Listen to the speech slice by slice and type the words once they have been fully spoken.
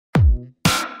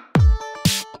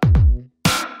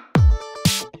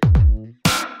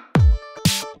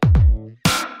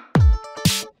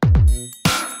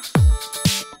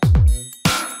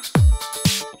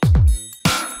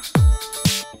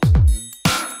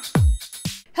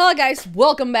Hello guys,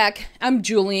 welcome back. I'm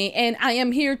Julie and I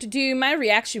am here to do my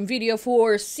reaction video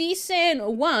for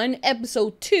Season 1,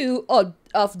 Episode 2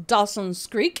 of Dawson's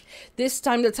Creek. This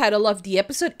time the title of the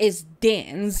episode is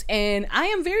Dance, and I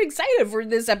am very excited for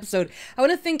this episode. I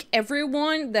want to thank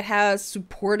everyone that has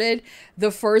supported the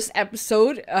first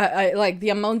episode. Like the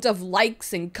amount of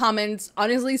likes and comments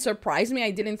honestly surprised me.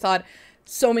 I didn't thought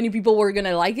so many people were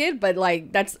gonna like it, but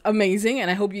like that's amazing, and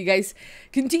I hope you guys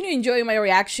continue enjoying my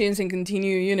reactions and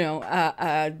continue, you know,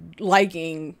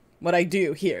 liking what I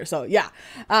do here. So yeah,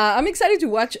 I'm excited to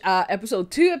watch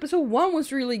episode 2. Episode 1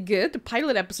 was really good. The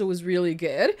pilot episode was really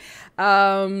good.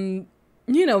 You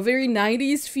know, very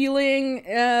 90s feeling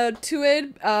to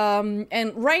it.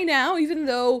 And right now, even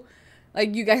though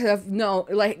like you guys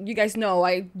know,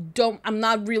 I'm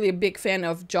not really a big fan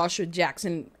of Joshua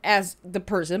Jackson as the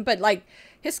person, but like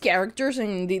his characters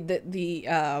and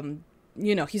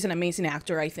you know, he's an amazing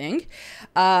actor, I think.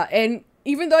 And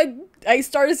even though I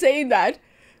started saying that,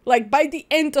 like by the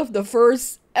end of the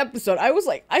first episode, I was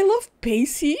like, I love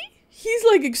Pacey. He's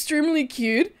like extremely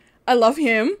cute. I love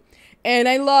him, and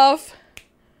I love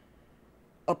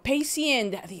Pacey,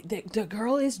 and the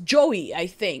girl is Joey, I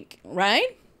think,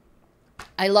 right?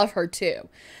 I love her too.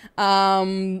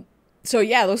 So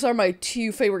yeah, those are my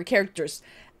two favorite characters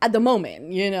at the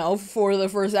moment, you know, for the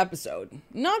first episode.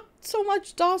 Not so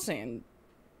much Dawson,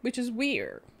 which is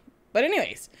weird. But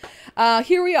anyways,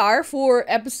 here we are for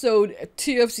episode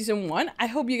 2 of season 1. I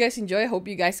hope you guys enjoy. I hope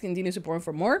you guys continue supporting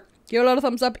for more. Give a lot of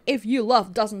thumbs up if you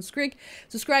love Dawson's Creek.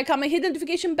 Subscribe, comment, hit the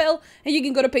notification bell, and you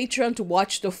can go to Patreon to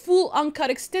watch the full uncut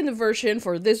extended version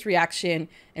for this reaction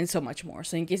and so much more.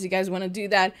 So in case you guys want to do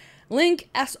that, link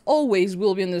as always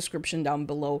will be in the description down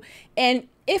below. And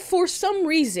if for some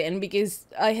reason, because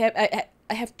I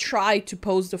have tried to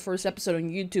post the first episode on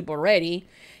YouTube already,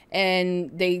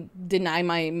 and they deny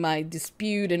my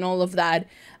dispute and all of that.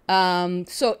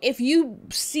 So if you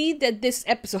see that this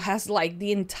episode has like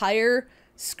the entire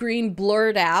screen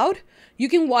blurred out, you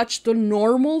can watch the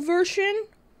normal version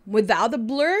without the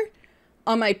blur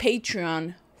on my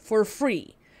Patreon for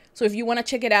free. So if you want to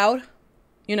check it out,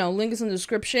 you know, link is in the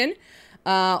description,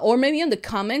 or maybe in the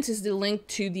comments is the link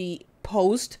to the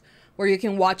post where you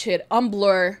can watch it on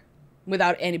blur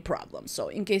without any problem. So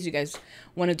in case you guys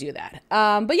want to do that.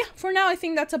 But yeah, for now I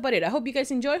think that's about it. I hope you guys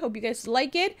enjoy, hope you guys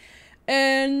like it,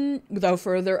 and without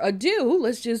further ado,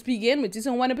 let's just begin with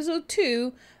season 1 episode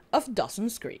 2 of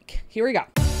Dawson's Creek. Here we go.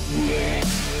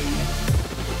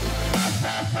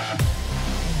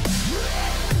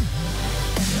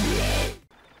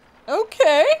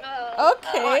 Okay.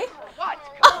 Okay. What?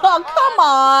 Oh, come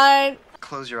on.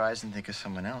 Close your eyes and think of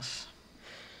someone else.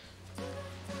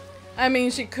 I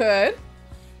mean, she could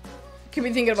be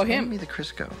thinking about him. Maybe the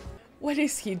Crisco. What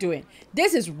is he doing?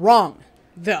 This is wrong,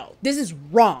 though. This is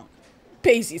wrong.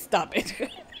 Pacey, stop it.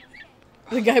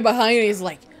 The guy behind me is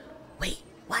like, wait,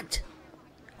 what?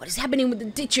 What is happening with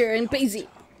the teacher and Pacey?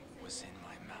 Was in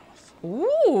my mouth.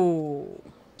 Ooh.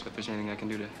 So if there's anything I can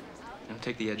do to, you know,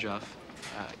 take the edge off,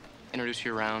 introduce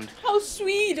you around. How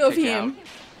sweet of him.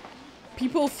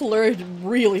 People flirted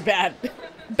really bad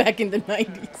back in the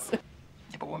 90s.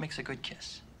 Yeah, but what makes a good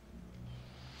kiss?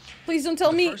 Please don't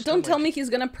tell me he's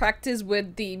gonna practice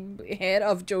with the head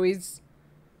of Joey's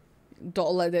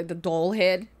doll, the doll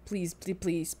head. Please, please,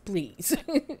 please, please.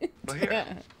 Well, here.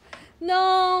 Yeah.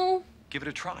 No. Give it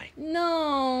a try.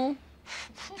 No.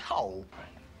 No.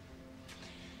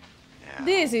 Yeah,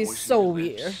 This is so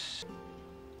weird.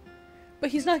 But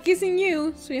he's not kissing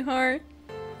you, sweetheart.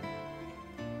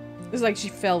 It's like she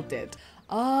felt it.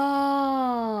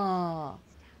 Ah.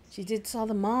 She did saw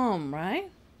the mom,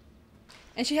 right?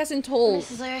 And she hasn't told...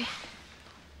 Mrs. Larry.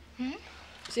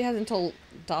 She hasn't told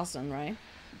Dawson, right?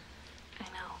 I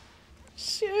know.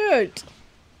 Shoot.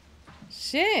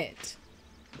 Shit.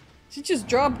 She just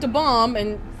dropped the bomb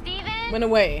and Steven? went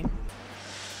away.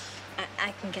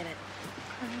 I can get it.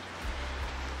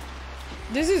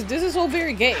 This is all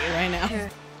very gay right now.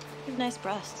 Here. You have nice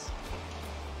breasts.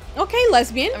 Okay,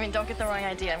 lesbian. I mean, don't get the wrong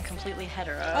idea. I'm completely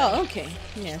hetero. Oh, okay.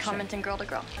 Yeah, Just commenting girl to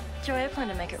girl. Joey, I plan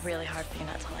to make it really hard for you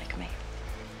not to like me.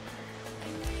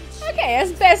 sure. Okay,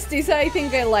 as besties, I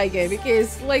think I like it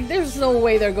because, like, there's no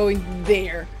way they're going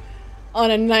there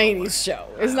on a 90s show.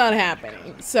 It's not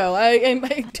happening. So I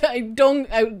don't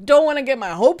want to get my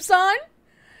hopes on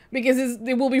because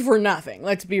it will be for nothing.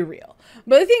 Let's be real.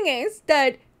 But the thing is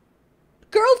that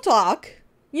girl talk,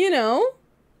 you know,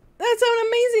 that's an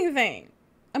amazing thing.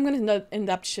 I'm gonna end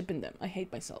up shipping them. I hate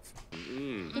myself.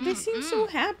 But they seem so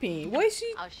happy. Why is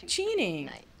she cheating?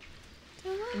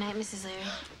 Good night, Mrs. Larry.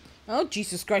 Oh,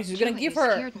 Jesus Christ, he's gonna give You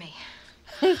her scared me.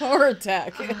 a heart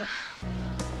attack.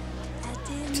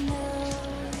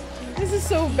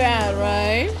 so bad,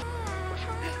 right?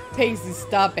 Pacey,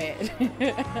 stop it.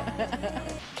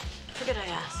 Forget I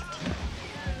asked.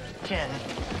 Jen.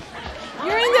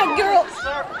 You're in that girl.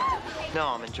 No,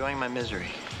 I'm enjoying my misery.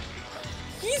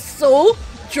 He's so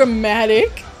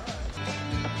dramatic.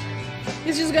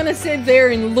 He's just gonna sit there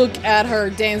and look at her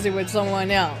dancing with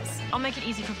someone else. I'll make it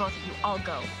easy for both of you. I'll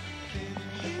go.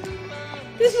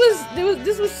 This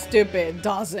was stupid,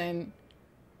 Dawson.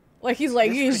 Like he's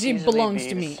like, she belongs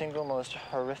to me. The single most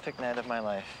horrific night of my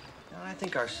life. I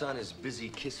think our son is busy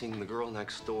kissing the girl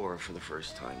next door for the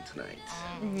first time tonight.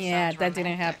 Yeah, that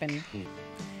didn't happen.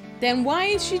 Then why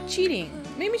is she cheating?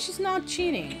 Maybe she's not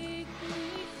cheating.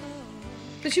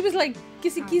 But she was like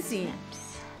kissy kissy.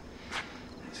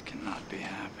 This cannot be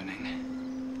happening.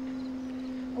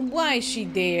 Why is she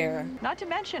there? Not to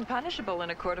mention punishable in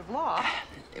a court of law.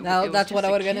 No, that's what I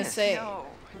was gonna say. No.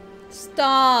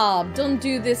 Stop! Don't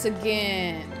do this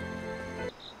again.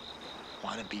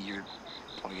 Want to be your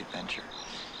boy adventure.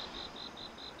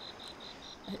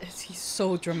 He's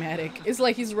so dramatic. It's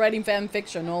like he's writing fan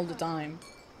fiction all the time.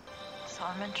 So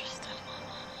I'm interested.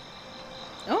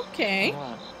 Okay.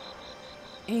 What?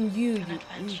 And you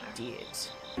adventure.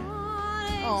 idiot.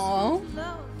 Oh,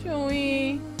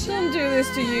 Joey, don't do this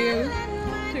to you,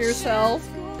 to yourself.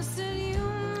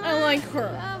 I like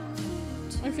her.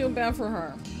 I feel bad for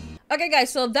her. Okay,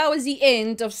 guys, so that was the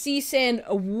end of season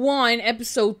 1,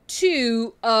 episode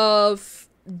 2 of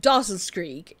Dawson's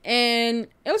Creek, and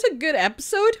it was a good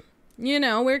episode. You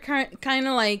know, we're kind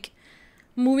of like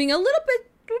moving a little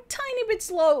bit, tiny bit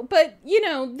slow, but you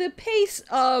know, the pace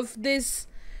of this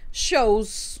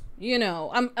shows. You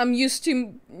know, I'm used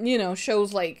to, you know,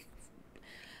 shows like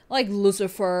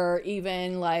Lucifer,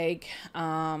 even like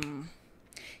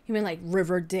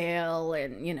Riverdale,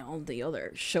 and you know, the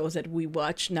other shows that we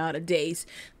watch nowadays,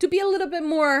 to be a little bit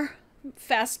more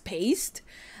fast paced.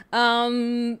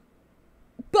 But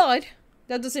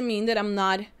that doesn't mean that I'm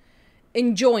not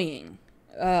enjoying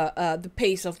the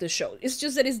pace of the show. It's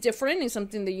just that it's different. It's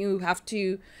something that you have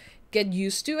to get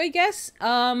used to, I guess.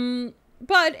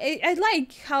 But I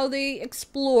like how they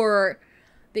explore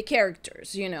the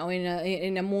characters, you know,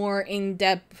 in a more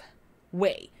in-depth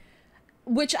way.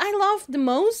 Which I love the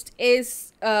most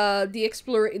is that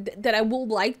I would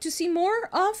like to see more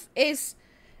of is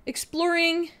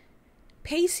exploring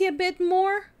Pacey a bit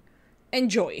more and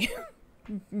Joy.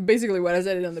 Basically what I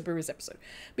said in the previous episode.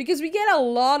 Because we get a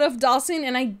lot of Dawson,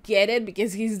 and I get it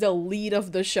because he's the lead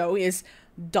of the show, is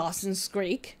Dawson's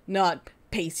Creek, not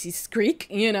Pacey's Creek,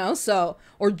 you know, so,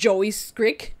 or Joey's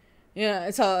Creek.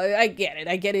 Yeah, so I get it.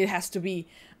 It has to be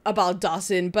about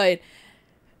Dawson, but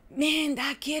man,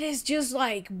 that kid is just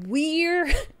like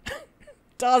weird.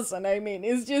 Dawson, I mean,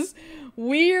 is just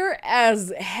weird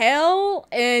as hell,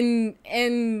 and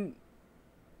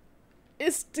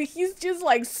he's just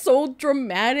like so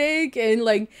dramatic, and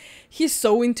like he's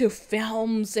so into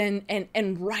films and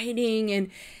writing and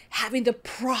having the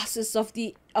process of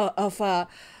the of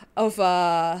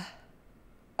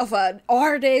an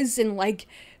artist, and like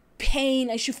pain.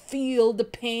 I should feel the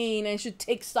pain. I should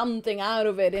take something out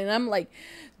of it. And I'm like,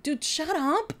 dude, shut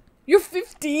up. You're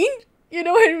 15. You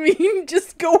know what I mean?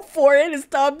 Just go for it and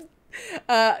stop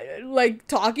like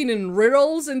talking in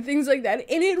riddles and things like that.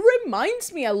 And it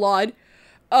reminds me a lot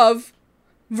of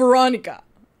Veronica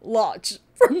Lodge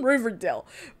from Riverdale.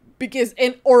 Because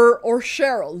or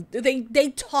Cheryl, they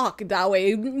talk that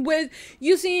way, with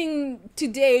using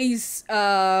today's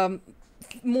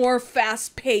more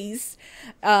fast pace,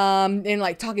 and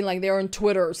like talking like they're on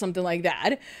Twitter or something like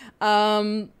that,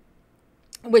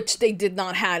 which they did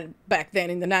not have back then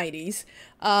in the 90s.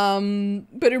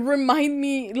 But it reminded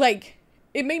me, like,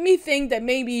 it made me think that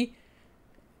maybe,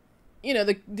 you know,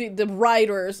 the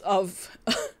writers of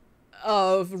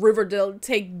Riverdale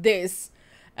take this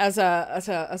as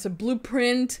a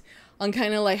blueprint on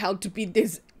kind of like how to be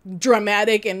this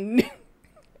dramatic and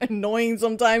annoying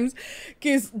sometimes,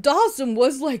 because Dawson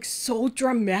was like so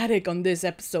dramatic on this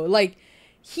episode. Like,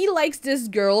 he likes this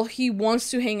girl, he wants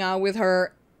to hang out with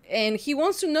her, and he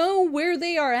wants to know where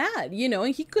they are at, you know,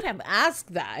 and he could have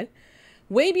asked that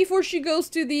way before she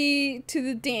goes to the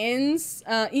dance,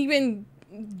 even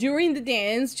during the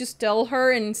dance, just tell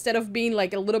her, and instead of being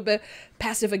like a little bit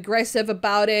passive aggressive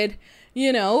about it,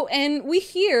 you know. And we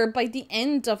hear by the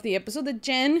end of the episode that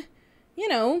Jen, you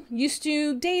know, used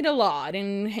to date a lot,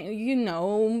 and, you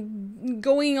know,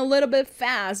 going a little bit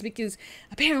fast because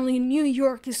apparently New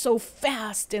York is so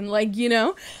fast, and like, you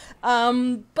know,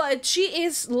 but she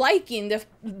is liking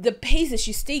the pace that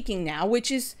she's taking now, which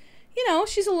is, you know,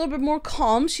 she's a little bit more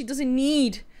calm. She doesn't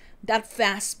need that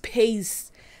fast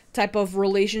pace type of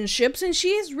relationships, and she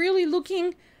is really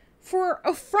looking for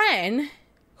a friend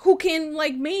who can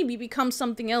like maybe become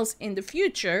something else in the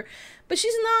future, but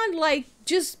she's not like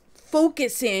just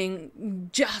focusing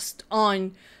just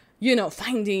on, you know,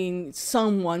 finding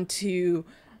someone to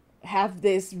have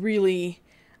this really,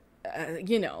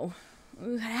 you know,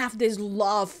 have this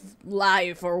love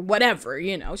life or whatever,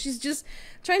 you know. She's just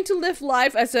trying to live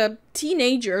life as a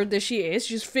teenager that she is.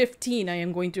 She's 15, I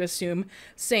am going to assume,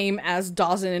 same as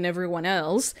Dawson and everyone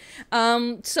else.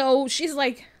 So she's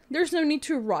like, there's no need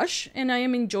to rush, and I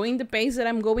am enjoying the pace that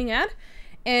I'm going at.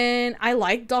 And I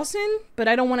like Dawson, but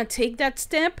I don't want to take that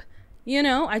step, you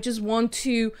know. I just want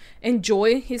to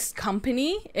enjoy his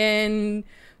company, and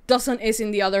Dawson is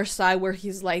in the other side where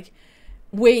he's like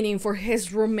waiting for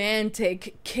his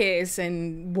romantic kiss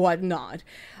and whatnot.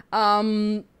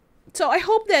 So I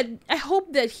hope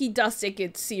that he does take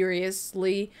it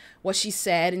seriously, what she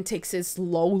said, and takes it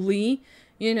slowly,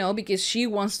 you know, because she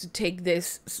wants to take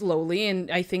this slowly, and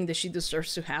I think that she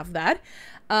deserves to have that.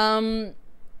 But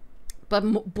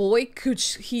boy, could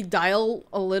he dial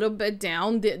a little bit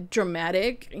down the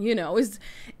dramatic, you know.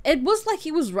 It was like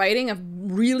he was writing a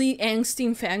really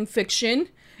angsty fan fiction.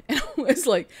 And I was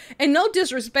like, and no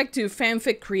disrespect to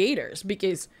fanfic creators,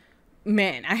 because,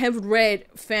 man, I have read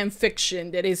fan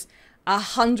fiction that is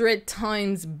 100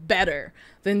 times better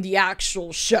than the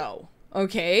actual show,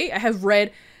 okay? I have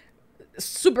read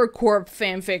Supercorp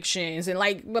fan fictions and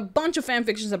like a bunch of fan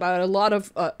fictions about a lot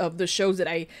of the shows that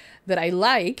I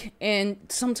like, and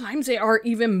sometimes they are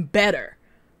even better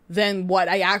than what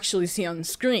I actually see on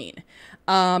screen,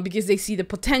 because they see the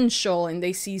potential and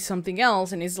they see something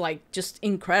else, and it's like just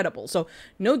incredible. So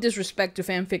no disrespect to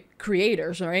fanfic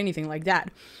creators or anything like that,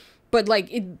 but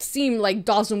like it seemed like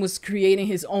Dawson was creating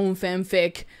his own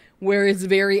fanfic where it's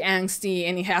very angsty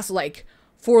and it has like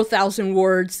 4,000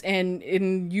 words,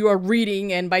 and you are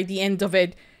reading, and by the end of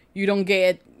it you don't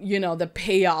get, you know, the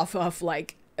payoff of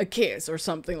like a kiss or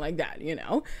something like that, you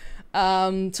know.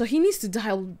 So he needs to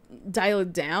dial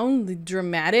it down, the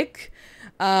dramatic,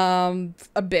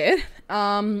 a bit.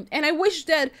 And I wish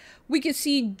that we could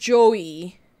see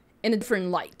Joey in a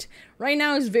different light. Right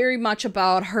now it's very much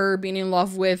about her being in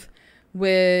love with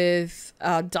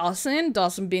Dawson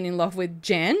being in love with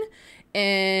Jen,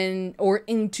 or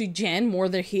into Jen more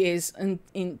than he is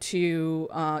into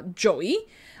Joey.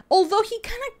 Although he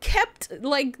kind of kept,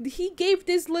 like, he gave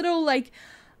this little, like,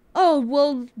 oh,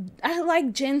 well, I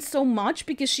like Jen so much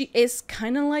because she is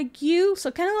kind of like you. So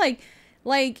kind of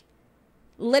like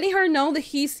letting her know that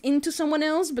he's into someone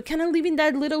else, but kind of leaving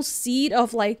that little seed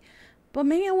of like, but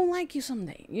maybe I will like you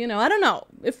someday. You know, I don't know.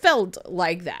 It felt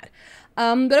like that.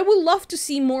 But I would love to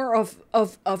see more of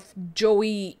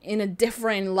Joey in a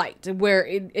different light, where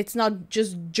it's not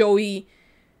just Joey,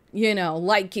 you know,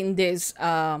 liking this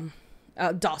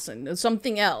Dawson,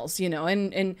 something else, you know,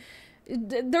 and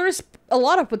there's a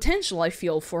lot of potential, I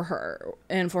feel, for her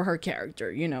and for her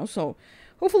character, you know. So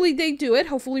hopefully they do it.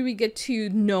 Hopefully we get to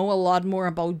know a lot more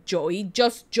about Joey,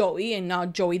 just Joey, and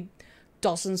not Joey,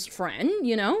 Dawson's friend,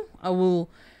 you know. I will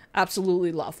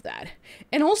absolutely love that.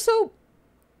 And also,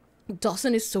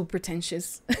 Dawson is so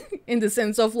pretentious in the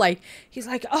sense of like, he's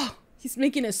like, oh, he's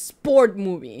making a sport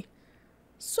movie.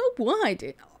 So what?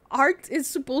 Art is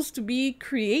supposed to be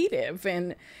creative,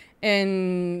 and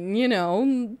you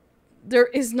know, there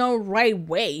is no right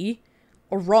way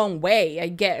or wrong way, I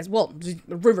guess. Well,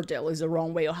 Riverdale is the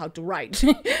wrong way of how to write.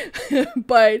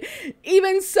 But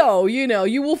even so, you know,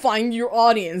 you will find your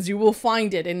audience, you will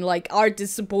find it, and like, art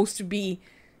is supposed to be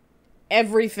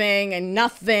everything and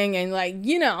nothing, and like,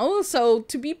 you know, so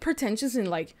to be pretentious and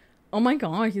like, oh my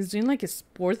god, he's doing like a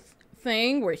sports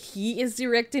thing where he is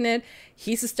directing it,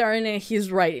 he's starring it,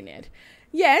 he's writing it.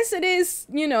 Yes, it is,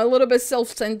 you know, a little bit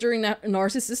self-centered and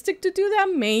narcissistic to do that,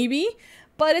 maybe,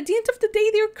 but at the end of the day,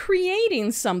 they're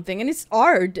creating something, and it's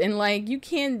art, and like, you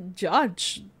can't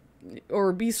judge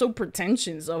or be so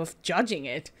pretentious of judging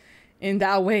it in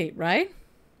that way, right?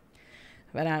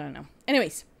 But I don't know.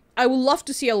 Anyways, I would love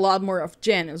to see a lot more of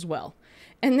Jen as well.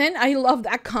 And then I love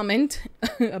that comment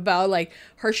about like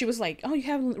her. She was like, "Oh, you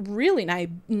have really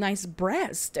nice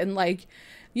breast, and like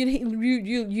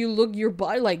you look your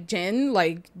body like Jen,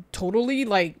 like totally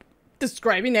like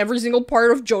describing every single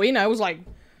part of Joey." And I was like,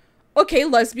 "Okay,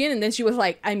 lesbian." And then she was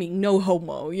like, "I mean, no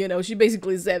homo," you know. She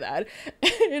basically said that,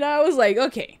 and I was like,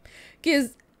 "Okay,"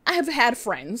 because I have had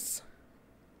friends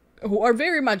who are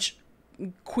very much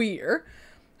queer,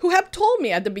 who have told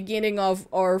me at the beginning of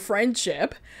our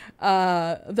friendship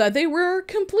that they were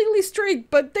completely straight,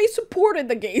 but they supported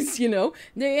the gays, you know.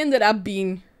 They ended up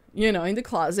being, you know, in the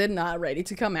closet, not ready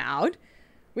to come out,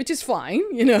 which is fine,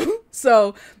 you know.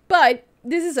 So, but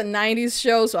this is a 90s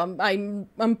show, so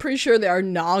I'm pretty sure they are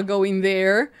not going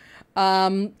there.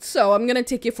 So I'm gonna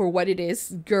take it for what it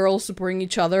is. Girls supporting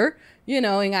each other, you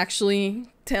know, and actually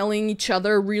telling each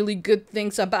other really good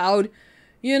things about,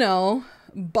 you know,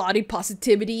 body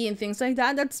positivity and things like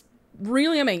that. That's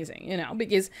really amazing, you know,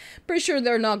 because pretty sure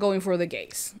they're not going for the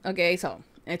gays. Okay, so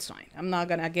it's fine. I'm not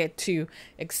gonna get too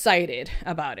excited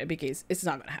about it because it's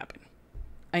not gonna happen.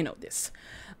 I know this.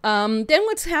 Then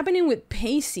what's happening with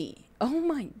Pacey? Oh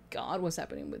my god, what's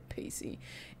happening with Pacey?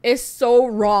 It's so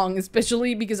wrong,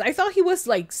 especially because I thought he was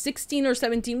like 16 or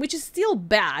 17, which is still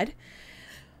bad.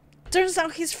 Turns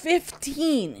out he's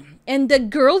 15. And the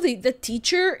girl, the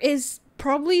teacher, is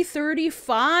probably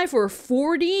 35 or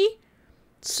 40.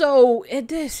 So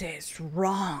this is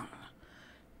wrong.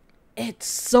 It's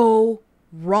so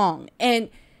wrong. And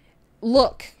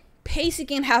look, Pacey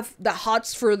can have the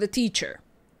hots for the teacher.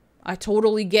 I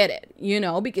totally get it, you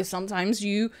know, because sometimes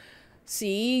you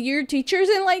see your teachers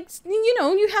and, like, you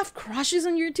know, you have crushes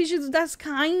on your teachers. That's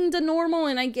kind of normal.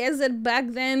 And I guess that back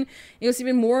then it was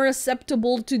even more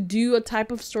acceptable to do a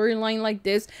type of storyline like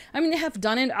this. I mean, they have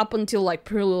done it up until like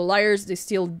Pretty Little Liars. They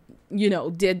still, you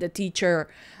know, did the teacher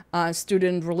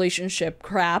student relationship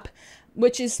crap,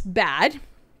 which is bad.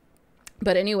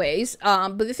 But anyways,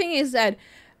 but the thing is that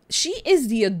she is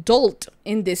the adult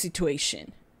in this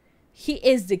situation. He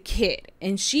is the kid,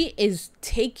 and she is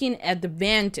taking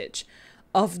advantage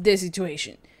of this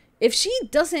situation. If she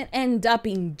doesn't end up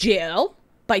in jail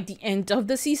by the end of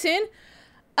the season,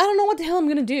 I don't know what the hell I'm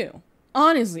gonna do,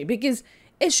 honestly, because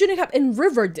it shouldn't have. In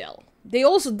Riverdale, they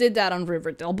also did that on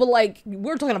Riverdale, but like,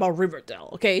 we're talking about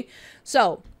Riverdale, okay?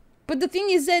 So, but the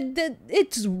thing is that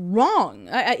it's wrong.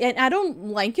 I don't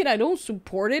like it. I don't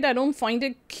support it. I don't find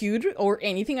it cute or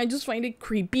anything. I just find it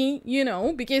creepy, you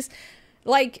know, because,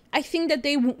 like, I think that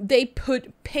they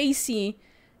put Pacey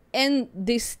and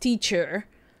this teacher,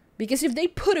 because if they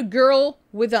put a girl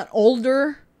with an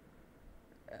older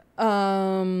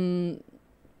man,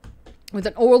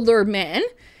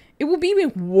 it would be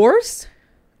even worse,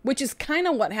 which is kind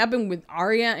of what happened with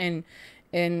Arya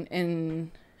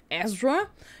and Ezra,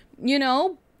 you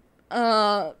know.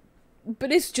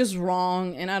 But it's just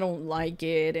wrong, and I don't like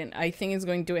it, and I think it's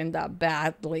going to end up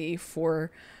badly for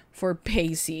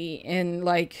Pacey. And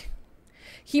like,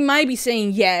 he might be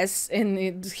saying yes,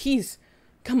 and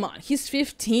come on, he's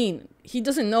 15. He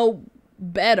doesn't know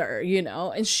better, you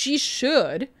know, and she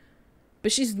should,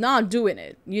 but she's not doing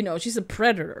it. You know, she's a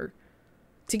predator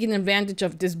taking advantage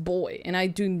of this boy, and I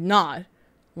do not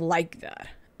like that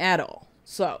at all.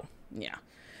 So yeah,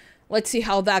 let's see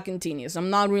how that continues. I'm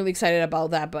not really excited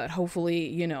about that, but hopefully,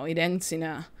 you know, it ends in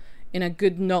a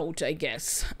good note, I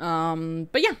guess.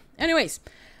 But yeah, anyways,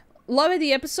 loved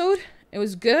the episode. It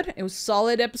was good. It was a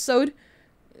solid episode.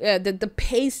 The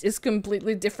pace is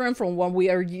completely different from what we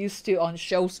are used to on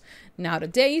shows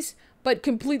nowadays, but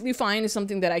completely fine. Is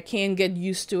something that I can get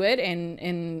used to it,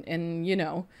 and you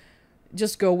know,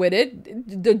 just go with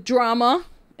it. The drama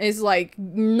is like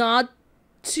not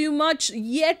too much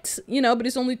yet, you know, but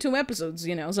it's only 2 episodes,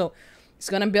 you know, so it's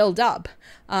gonna build up.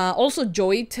 Also,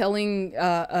 Joey telling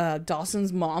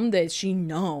Dawson's mom that she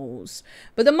knows,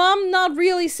 but the mom not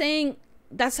really saying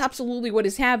that's absolutely what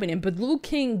is happening, but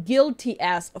looking guilty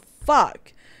as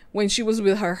fuck when she was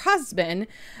with her husband.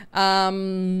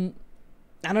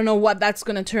 I don't know what that's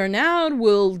gonna turn out.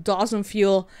 Will Dawson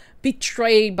feel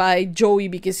betrayed by Joey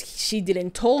because she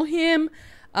didn't tell him?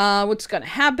 What's gonna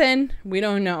happen? We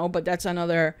don't know, but that's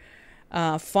another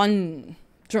fun,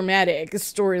 dramatic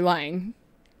storyline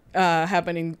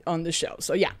happening on the show.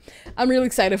 So yeah, I'm really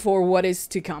excited for what is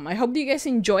to come. I hope you guys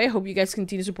enjoy. I hope you guys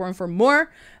continue supporting for more.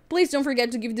 Please don't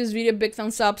forget to give this video a big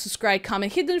thumbs up, subscribe,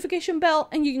 comment, hit the notification bell,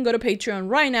 and you can go to Patreon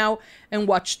right now and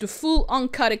watch the full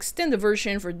uncut extended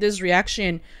version for this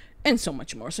reaction and so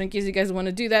much more. So in case you guys want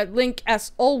to do that, link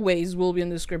as always will be in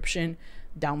the description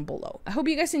down below. I hope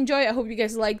you guys enjoy. I hope you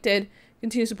guys liked it.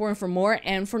 Continue supporting for more.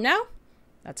 And for now,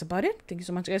 that's about it. Thank you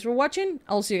so much, guys, for watching.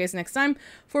 I'll see you guys next time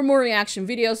for more reaction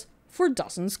videos for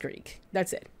Dawson's Creek.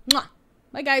 That's it. Mwah.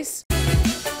 Bye, guys.